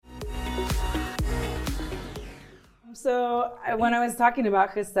So when I was talking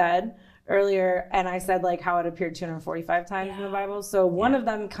about chesed earlier, and I said like how it appeared 245 times in the Bible. So one of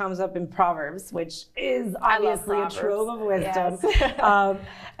them comes up in Proverbs, which is obviously a trove of wisdom. Yes.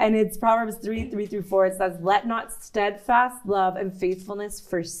 And it's Proverbs 3:3-4. It says, "Let not steadfast love and faithfulness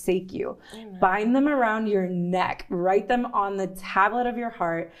forsake you. Amen. Bind them around your neck. Write them on the tablet of your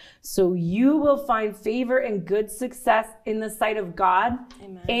heart, so you will find favor and good success in the sight of God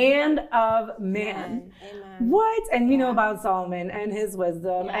Amen. And of man." Amen. What? And you know about Solomon and his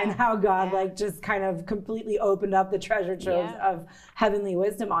wisdom and how God like just kind of completely opened up the treasure troves of heavenly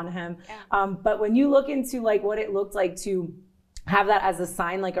wisdom on him. But when you look into like what it looked like to have that as a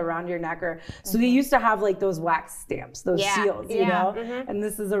sign like around your neck, or so they used to have like those wax stamps, those seals, you know. And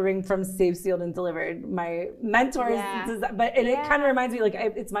this is a ring from Saved, Sealed, and Delivered. My mentors, but it kind of reminds me like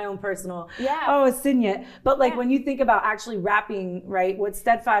it's my own personal a signet. But like when you think about actually wrapping, right, what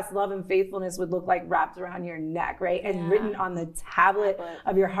steadfast love and faithfulness would look like wrapped around your neck, right, and written on the tablet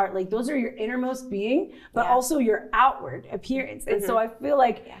of your heart, like those are your innermost being, but also your outward appearance. And so I feel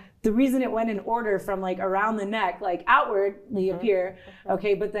like the reason it went in order from like around the neck, like outwardly appear,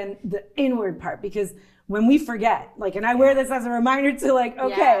 okay, but then the inward part, because when we forget, like, and I wear this as a reminder to like,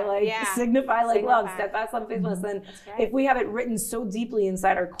 signify like love, steadfast love, faithfulness, then if we have it written so deeply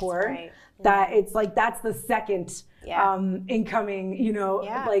inside our core that it's like, that's the second incoming, you know,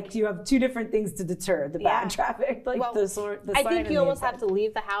 like you have two different things to deter the bad traffic, like the I think you almost have to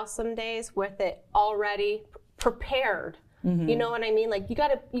leave the house some days with it already prepared. You know what I mean? Like you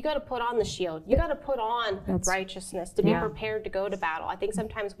gotta put on the shield. You gotta put on righteousness to be prepared to go to battle. I think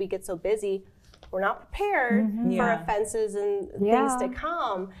sometimes we get so busy, we're not prepared for offenses and things to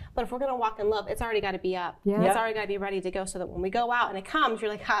come. But if we're gonna walk in love, it's already gotta be up. It's already gotta be ready to go, so that when we go out and it comes,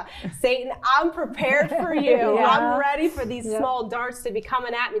 you're like, Satan, I'm prepared for you. I'm ready for these small darts to be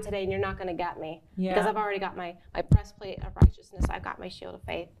coming at me today, and you're not gonna get me. Because I've already got my breastplate of righteousness. I've got my shield of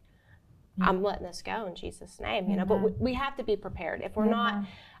faith. I'm letting this go in Jesus' name, you know, but we have to be prepared. If we're not,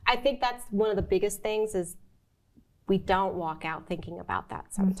 I think that's one of the biggest things is we don't walk out thinking about that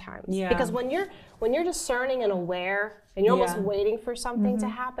sometimes. Because when you're discerning and aware and you're almost waiting for something to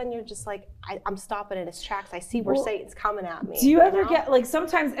happen, you're just like, I'm stopping in its tracks. I see where Satan's coming at me. Do you ever get like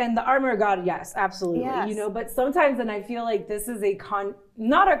sometimes, and the armor of God, yes, absolutely, you know, but sometimes, and I feel like this is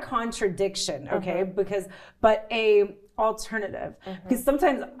not a contradiction, okay, but a alternative, because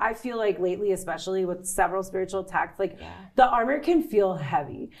sometimes I feel like lately, especially with several spiritual attacks, like the armor can feel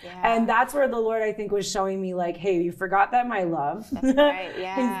heavy, and that's where the Lord, I think, was showing me like, hey, you forgot that my love He's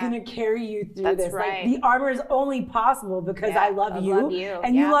gonna carry you through this. Like the armor is only possible because I love you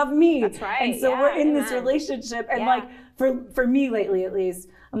and you love me. That's right. And so we're in this relationship, and like for me lately, at least,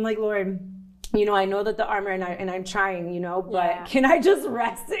 I'm like, Lord, you know, I know that the armor, and I'm trying, you know, but can I just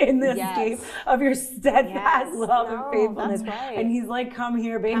rest in the escape of your steadfast love and faithfulness? And he's like, come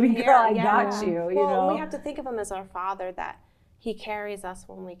here, baby girl, I got you, you know? We have to think of him as our Father, that he carries us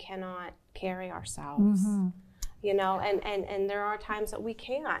when we cannot carry ourselves. You know, and there are times that we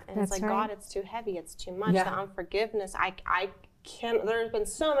can't, and it's like, God, it's too heavy, it's too much, the unforgiveness, I can't, there's been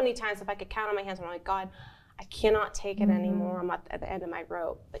so many times, if I could count on my hands, I'm like, God, I cannot take it anymore. I'm at the end of my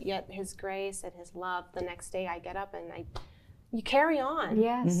rope. But yet his grace and his love, the next day I get up and you carry on.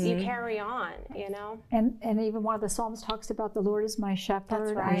 Yes. You carry on, you know. And even one of the Psalms talks about the Lord is my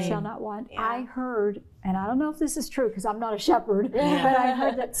shepherd, I shall not want. I heard, and I don't know if this is true because I'm not a shepherd, but I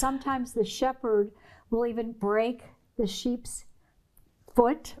heard that sometimes the shepherd will even break the sheep's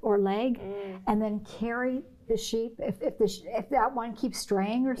foot or leg and then carry the sheep, if that one keeps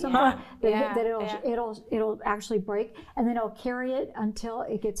straying or something, that it'll actually break, and then it'll carry it until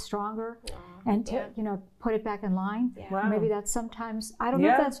it gets stronger, and to you know, put it back in line. Maybe that's sometimes, I don't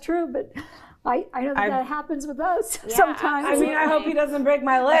know if that's true, but I know that happens with us sometimes. I mean, I hope he doesn't break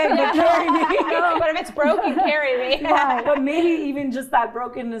my leg, but carry me. No, but if it's broken, carry me. But maybe even just that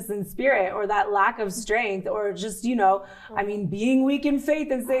brokenness in spirit, or that lack of strength, or just, you know, I mean, being weak in faith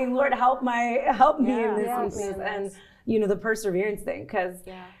and saying, Lord, help me in this weakness, and, you know, the perseverance thing, because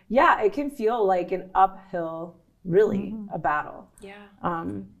it can feel like an uphill, really, a battle.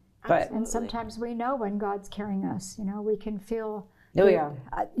 And sometimes we know when God's carrying us, you know, we can feel, you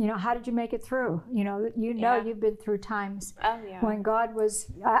know, how did you make it through? You know, you've been through times when God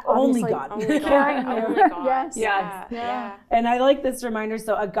was only God carrying you. Yes. And I like this reminder.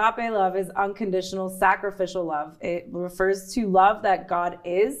 So agape love is unconditional, sacrificial love. It refers to love that God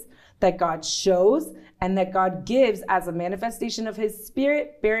is, that God shows, and that God gives as a manifestation of his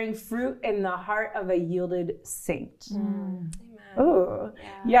spirit, bearing fruit in the heart of a yielded saint. Oh,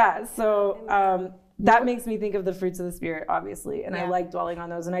 so that makes me think of the fruits of the Spirit, obviously, and I like dwelling on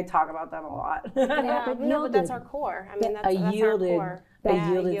those, and I talk about them a lot. But that's our core. I mean, that's our core.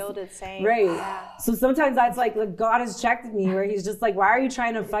 Yielded saint. Right. Yeah. So sometimes that's like God has checked me, where He's just like, why are you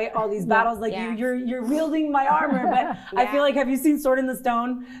trying to fight all these battles? Like you're wielding my armor, but I feel like, have you seen Sword in the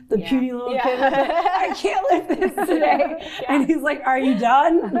Stone? The puny little kid. I can't lift this today. And He's like, are you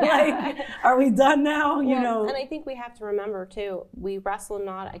done? Like, are we done now? You know. And I think we have to remember too, we wrestle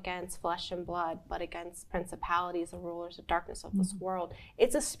not against flesh and blood, but against principalities and rulers of darkness of this world.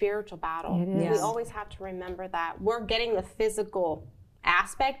 It's a spiritual battle. We always have to remember that. We're getting the physical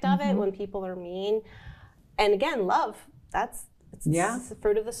aspect of it when people are mean, and again, love, it's the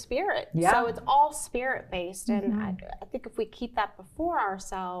fruit of the Spirit. So it's all spirit based, and I think if we keep that before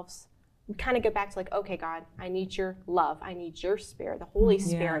ourselves, we kind of get back to like, okay, God, I need your love, I need your Spirit, the Holy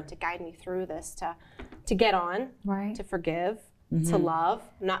Spirit, to guide me through this, to get on, to forgive, to love,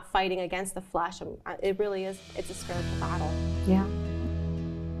 not fighting against the flesh. It really is, it's a spiritual battle.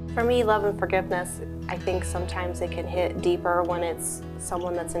 For me, love and forgiveness, I think sometimes it can hit deeper when it's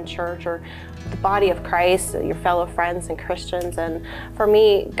someone that's in church or the body of Christ, your fellow friends and Christians. And for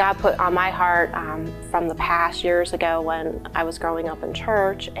me, God put on my heart from the past years ago when I was growing up in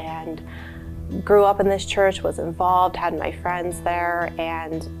church and grew up in this church, was involved, had my friends there,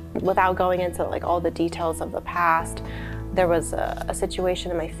 and without going into like all the details of the past, there was a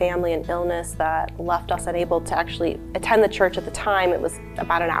situation in my family, an illness that left us unable to actually attend the church at the time. It was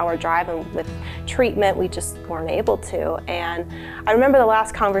about an hour drive, and with treatment, we just weren't able to. And I remember the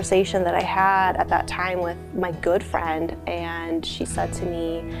last conversation that I had at that time with my good friend, and she said to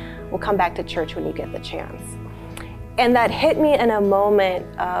me, we'll come back to church when you get the chance. And that hit me in a moment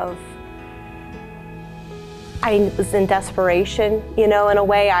of, I was in desperation, you know, in a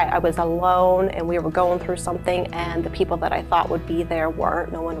way. I was alone and we were going through something, and the people that I thought would be there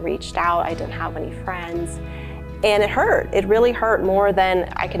weren't. No one reached out. I didn't have any friends. And it hurt. It really hurt more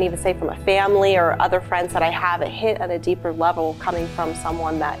than I can even say from a family or other friends that I have. It hit at a deeper level coming from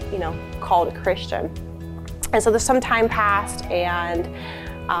someone that, you know, called a Christian. And so there's some time passed, and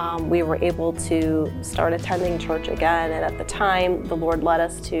we were able to start attending church again, and at the time the Lord led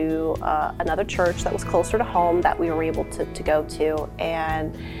us to another church that was closer to home that we were able to go to,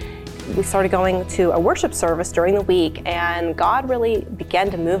 and we started going to a worship service during the week, and God really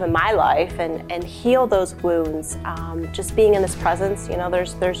began to move in my life and heal those wounds. Just being in His presence, you know,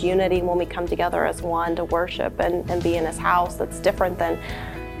 there's unity when we come together as one to worship and be in His house. That's different than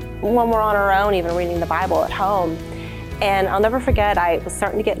when we're on our own, even reading the Bible at home. And I'll never forget, I was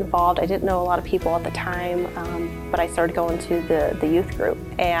starting to get involved. I didn't know a lot of people at the time, but I started going to the youth group.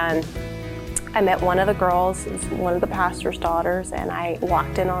 And I met one of the girls, one of the pastor's daughters, and I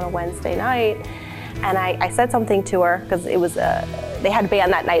walked in on a Wednesday night, and I said something to her, because it was, they had a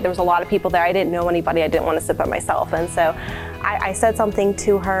band that night. There was a lot of people there. I didn't know anybody. I didn't want to sit by myself. And so I said something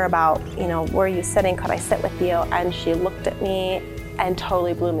to her about, you know, where are you sitting? Could I sit with you? And she looked at me and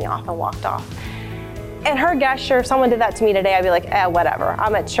totally blew me off and walked off. And her gesture, if someone did that to me today, I'd be like, whatever.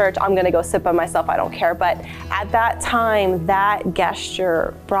 I'm at church, I'm gonna go sit by myself, I don't care. But at that time, that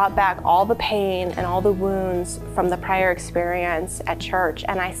gesture brought back all the pain and all the wounds from the prior experience at church.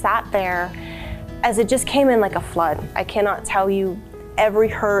 And I sat there as it just came in like a flood. I cannot tell you, every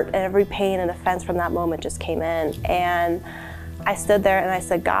hurt and every pain and offense from that moment just came in. And I stood there and I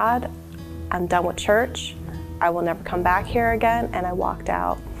said, God, I'm done with church. I will never come back here again. And I walked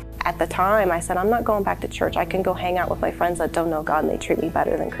out. At the time, I said, I'm not going back to church. I can go hang out with my friends that don't know God, and they treat me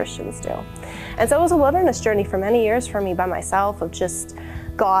better than Christians do. And so it was a wilderness journey for many years for me by myself of just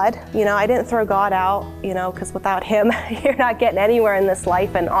God. You know, I didn't throw God out, you know, because without Him, you're not getting anywhere in this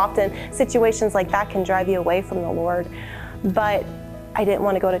life. And often situations like that can drive you away from the Lord. But I didn't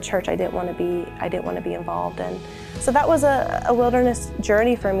want to go to church. I didn't want to be involved. And so that was a wilderness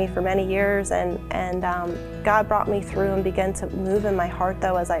journey for me for many years, and God brought me through and began to move in my heart,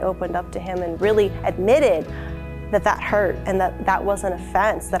 though, as I opened up to Him and really admitted that hurt and that was an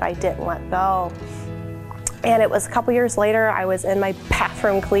offense that I didn't let go. And it was a couple years later, I was in my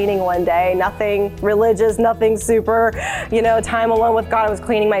bathroom cleaning one day, nothing religious, nothing super, you know, time alone with God. I was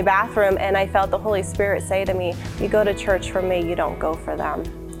cleaning my bathroom, and I felt the Holy Spirit say to me, you go to church for me, you don't go for them.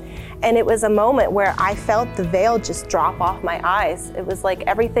 And it was a moment where I felt the veil just drop off my eyes. It was like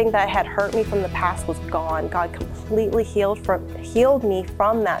everything that had hurt me from the past was gone. God completely healed me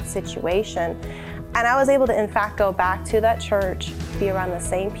from that situation. And I was able to, in fact, go back to that church, be around the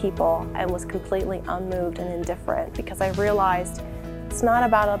same people, and was completely unmoved and indifferent, because I realized it's not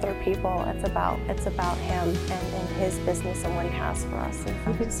about other people, it's about Him and His business and what He has for us.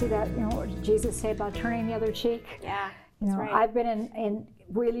 You can see that, you know, what did Jesus say about turning the other cheek? Yeah. You know, I've been in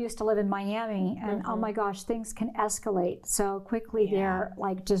we used to live in Miami, and oh my gosh, things can escalate so quickly there,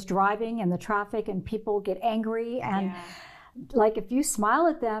 like just driving and the traffic, and people get angry, and like if you smile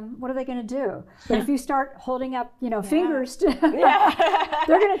at them, what are they going to do? But if you start holding up, you know, fingers, to,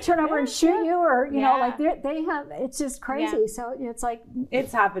 they're going to turn over and shoot you, or you know, like they have. It's just crazy. So it's like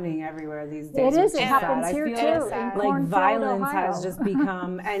it's happening everywhere these days. It is. It happens here too. Like violence has just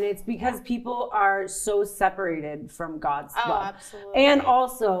become, and it's because people are so separated from God's love. Absolutely. And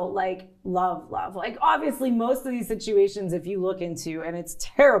also like love. Like obviously most of these situations, if you look into, and it's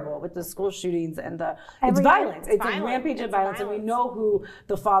terrible with the school shootings and it's violence. It's a rampage of violence, and we know who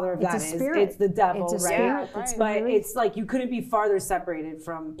the father of that is. It's the devil, right? But it's like you couldn't be farther separated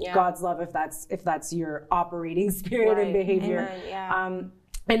from God's love if that's your operating spirit and behavior.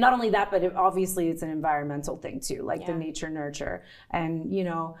 And not only that, but obviously it's an environmental thing too, like the nature nurture. And you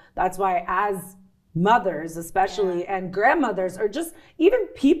know, that's why as mothers especially and grandmothers, or just even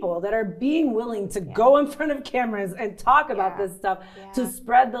people that are being willing to go in front of cameras and talk about this stuff to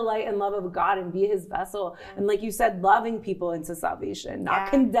spread the light and love of God and be his vessel, and like you said, loving people into salvation, not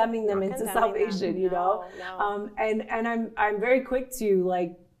condemning them into salvation, you know. And I'm very quick to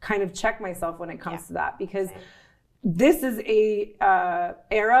like kind of check myself when it comes to that, because this is a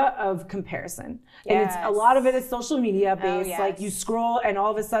era of comparison, and it's a lot of it is social media based. Like you scroll and all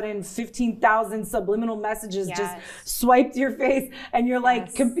of a sudden 15,000 subliminal messages just swiped your face, and you're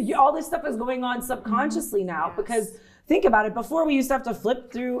like, all this stuff is going on subconsciously now. Because think about it, before we used to have to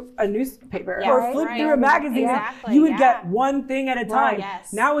flip through a newspaper or flip through a magazine. You would get one thing at a time.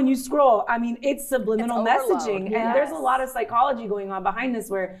 Now when you scroll, I mean, it's subliminal messaging. And there's a lot of psychology going on behind this,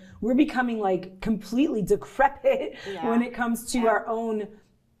 where we're becoming like completely decrepit when it comes to our own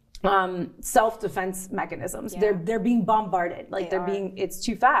self-defense mechanisms. They're being bombarded, like it's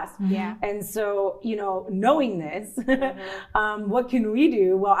too fast. And so, you know, knowing this, what can we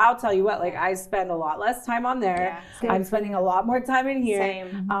do? Well, I'll tell you what, like I spend a lot less time on there. I'm spending a lot more time in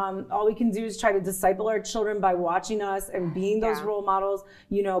here. All we can do is try to disciple our children by watching us and being those role models,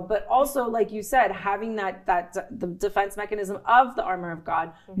 you know, but also, like you said, having the defense mechanism of the armor of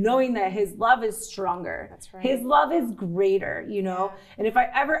God, knowing that his love is stronger. His love is greater, you know. And if I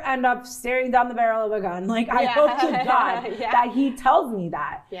ever end up staring down the barrel of a gun, like I hope to God that he tells me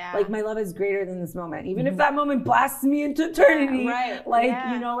that, like my love is greater than this moment, even if that moment blasts me into eternity,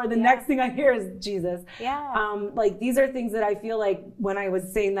 you know, or the next thing I hear is Jesus. Like these are things that I feel like when I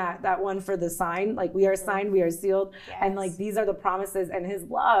was saying that one for the sign, like we are signed, we are sealed, and like these are the promises, and his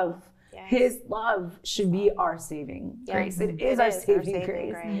love. His love should be our saving grace. It is our saving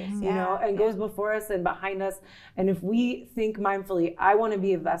grace. You know, and goes before us and behind us. And if we think mindfully, I want to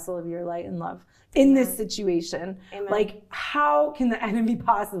be a vessel of your light and love in this situation, like how can the enemy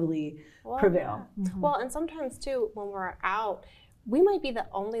possibly prevail? Well, and sometimes too, when we're out, we might be the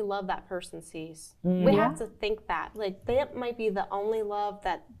only love that person sees. We have to think that, like, that might be the only love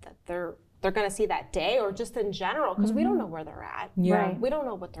that they're going to see that day, or just in general, because we don't know where they're at. We don't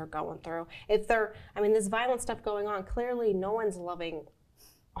know what they're going through. If they're, I mean, this violent stuff going on, clearly no one's loving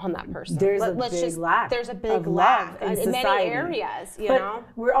on that person. There's a big lack. There's a big lack in many areas, you know?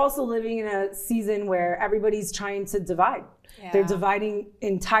 We're also living in a season where everybody's trying to divide. They're dividing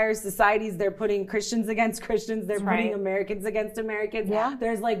entire societies. They're putting Christians against Christians. They're putting Americans against Americans.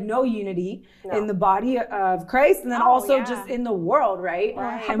 There's like no unity in the body of Christ, and then also just in the world, right?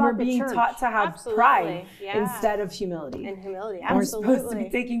 And we're being taught to have pride instead of humility. And humility, We're supposed to be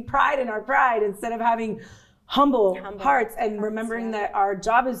taking pride in our pride instead of having humble hearts, and remembering that our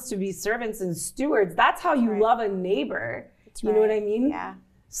job is to be servants and stewards. That's how you love a neighbor. You know what I mean?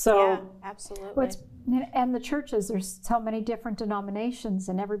 So absolutely. And the churches, there's so many different denominations,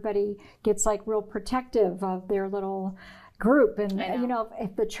 and everybody gets like real protective of their little group. And you know,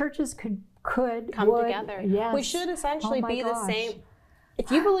 if the churches could come together, we should essentially be the same. If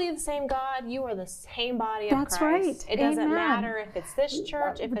you believe the same God, you are the same body of Christ. That's right. It doesn't matter if it's this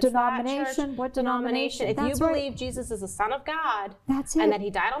church, if it's that church, what denomination. If you believe Jesus is the Son of God, and that he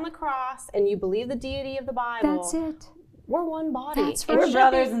died on the cross, and you believe the deity of the Bible, that's it. We're one body. That's right. We're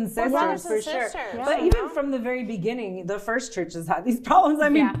brothers and sisters, for sure. But even from the very beginning, the first churches had these problems. I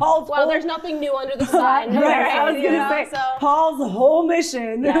mean, Paul's there's nothing new under the sun. I was going to say, Paul's whole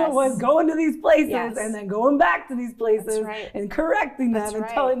mission was going to these places and then going back to these places and correcting them and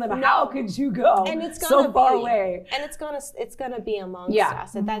telling them, how could you go so far away? And it's gonna be amongst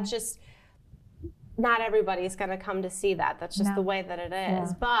us. And that's just, not everybody's gonna come to see that. That's just the way that it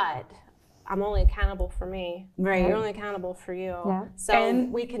is. But I'm only accountable for me. You're only accountable for you. So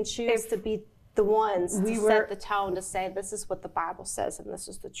we can choose to be the ones to set the tone, to say this is what the Bible says and this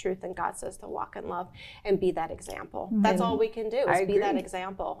is the truth, and God says to walk in love and be that example. That's all we can do, is be that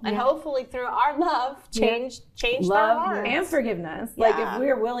example. And hopefully through our love, change their hearts. And forgiveness. Like if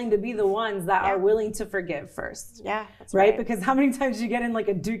we're willing to be the ones that are willing to forgive first. Yeah, that's right. Because how many times you get in like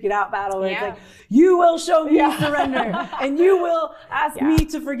a duke it out battle where it's like, you will show me surrender and you will ask me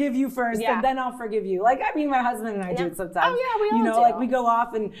to forgive you first and then I'll forgive you. Like, I mean, my husband and I do it sometimes. Oh yeah, we all you know, do. like we go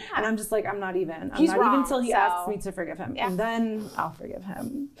off and I'm just like, I'm not even until he asks me to forgive him. And then I'll forgive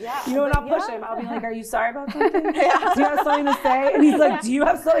him. Yeah. You know, and I'll push him. I'll be like, are you sorry about something? Do you have something to say? And he's like, do you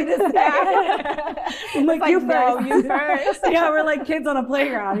have something to say? I'm like, you first. You first. Yeah, we're like kids on a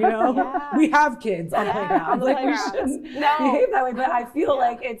playground, you know? We have kids on playgrounds. Like we shouldn't behave that way. But I feel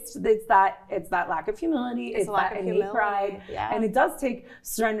like it's that lack of humility. It's that innate pride. Yeah. And it does take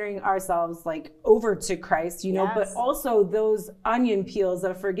surrendering ourselves like over to Christ, you know, but also those onion peels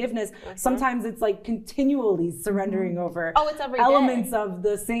of forgiveness. Sometimes it's like continually surrendering over it's every elements day. of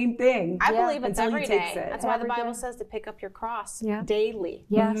the same thing. I believe it's every day. It. That's why the Bible says to pick up your cross daily.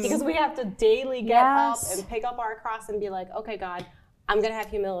 Yes. Because we have to daily get up and pick up our cross and be like, okay, God, I'm going to have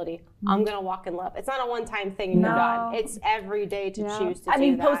humility. I'm going to walk in love. It's not a one-time thing and you're done. It's every day to choose to do that. I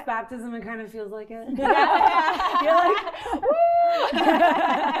mean, post-baptism, it kind of feels like it. You're like, woo!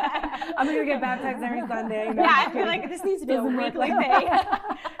 I'm going to get baptized every Sunday. No, I feel like this needs to be a weekly thing.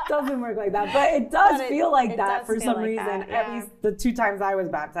 Doesn't work like that. But it does feel like that for some reason, at least the 2 times I was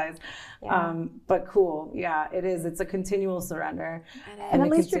baptized. But cool. Yeah, it is. It's a continual surrender. And at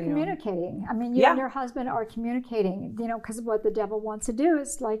least you're communicating. I mean, you and your husband are communicating, you know, because what the devil wants to do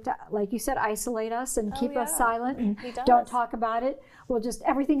is like you said, isolate us and keep us silent and don't talk about it. Well, just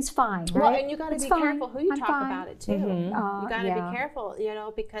everything's fine, right? Well, and you got to be careful who you talk about it to. You got to be careful, you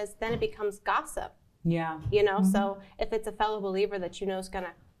know, because then it becomes gossip. Yeah. You know, so if it's a fellow believer that you know is going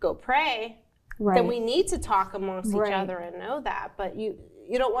to go pray, then we need to talk amongst each other and know that. But you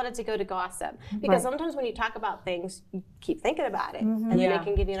don't want it to go to gossip, because sometimes when you talk about things, you keep thinking about it, and then it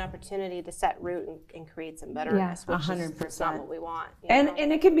can give you an opportunity to set root and create some bitterness, which 100%. Is not what we want. And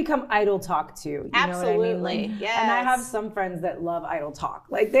it can become idle talk too. You Absolutely, know what I mean? Yes. And I have some friends that love idle talk.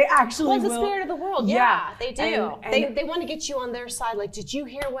 Like they actually the spirit of the world. Yeah, they do. And they want to get you on their side. Like, did you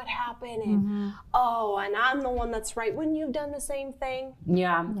hear what happened? And and I'm the one that's right when you've done the same thing.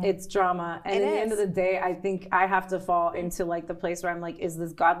 Yeah, it's drama. And at the end of the day, I think I have to fall into like the place where I'm like, is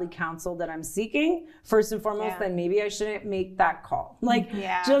this godly counsel that I'm seeking first and foremost? Then maybe I shouldn't make that call. Like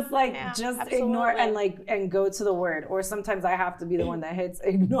just ignore and go to the word. Or sometimes I have to be the one that hits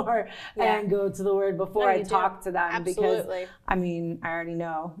ignore and go to the word before I talk to them. Because I mean, I already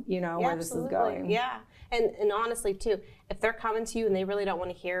know, you know, where this is going. Yeah. And honestly too, if they're coming to you and they really don't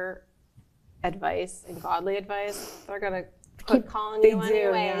want to hear advice and godly advice, they're gonna keep calling you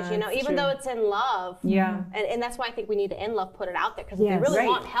anyways, you know, even though it's in love. Yeah. And that's why I think we need to, in love, put it out there, because if they really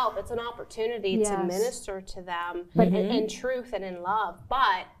want help, it's an opportunity to minister to them in truth and in love.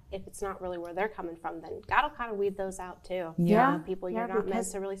 But if it's not really where they're coming from, then God will kind of weed those out too. Yeah. People you're not meant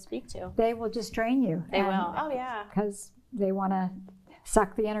to really speak to. They will just drain you. They will. Oh yeah. Because they want to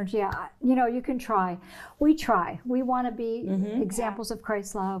suck the energy out. You know, you can try. We try. We want to be examples of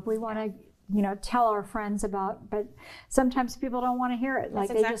Christ's love. We want to, you know, tell our friends about, but sometimes people don't want to hear it. Like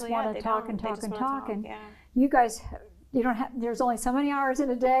they just want to talk and talk and talk. And you guys, you don't have, there's only so many hours in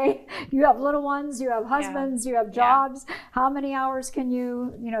a day. You have little ones, you have husbands, you have jobs. How many hours can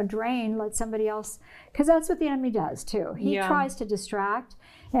you, you know, drain, let somebody else, because that's what the enemy does too. He tries to distract,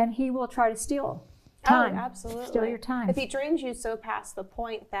 and he will try to steal time. Oh, absolutely. Steal your time. If he drains you so past the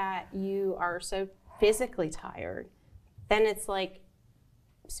point that you are so physically tired, then it's like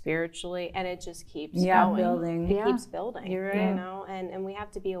spiritually, and it just keeps building. It keeps building. You're right. You know, and we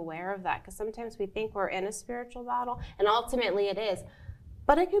have to be aware of that, because sometimes we think we're in a spiritual battle, and ultimately it is.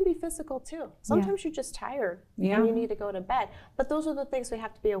 But it can be physical too. Sometimes you're just tired and you need to go to bed. But those are the things we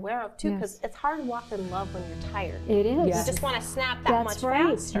have to be aware of too, because it's hard to walk in love when you're tired. It is. You just want to snap that much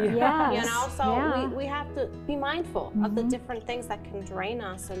faster. Yes. You know, so we have to be mindful of the different things that can drain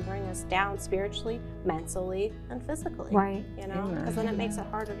us and bring us down spiritually, mentally, and physically. Right. You know, because then it makes it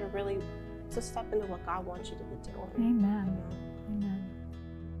harder to really step into what God wants you to be doing. Amen. Amen.